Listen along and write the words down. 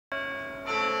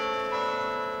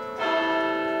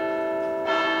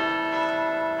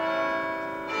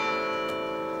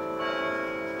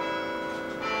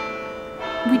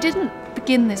didn't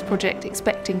begin this project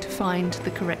expecting to find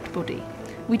the correct body.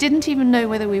 We didn't even know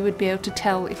whether we would be able to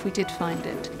tell if we did find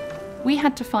it. We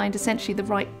had to find essentially the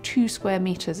right 2 square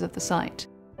metres of the site.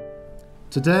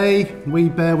 Today, we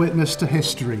bear witness to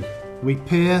history. We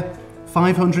peer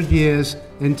 500 years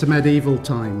into medieval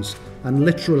times and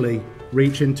literally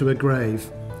reach into a grave.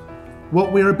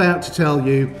 What we're about to tell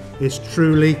you is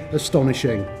truly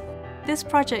astonishing. This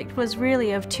project was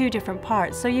really of 2 different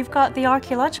parts. So you've got the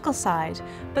archaeological side,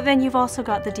 but then you've also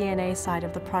got the DNA side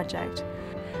of the project.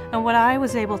 And what I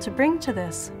was able to bring to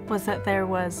this was that there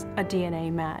was a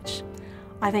DNA match.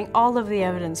 I think all of the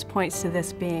evidence points to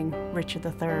this being Richard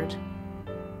III.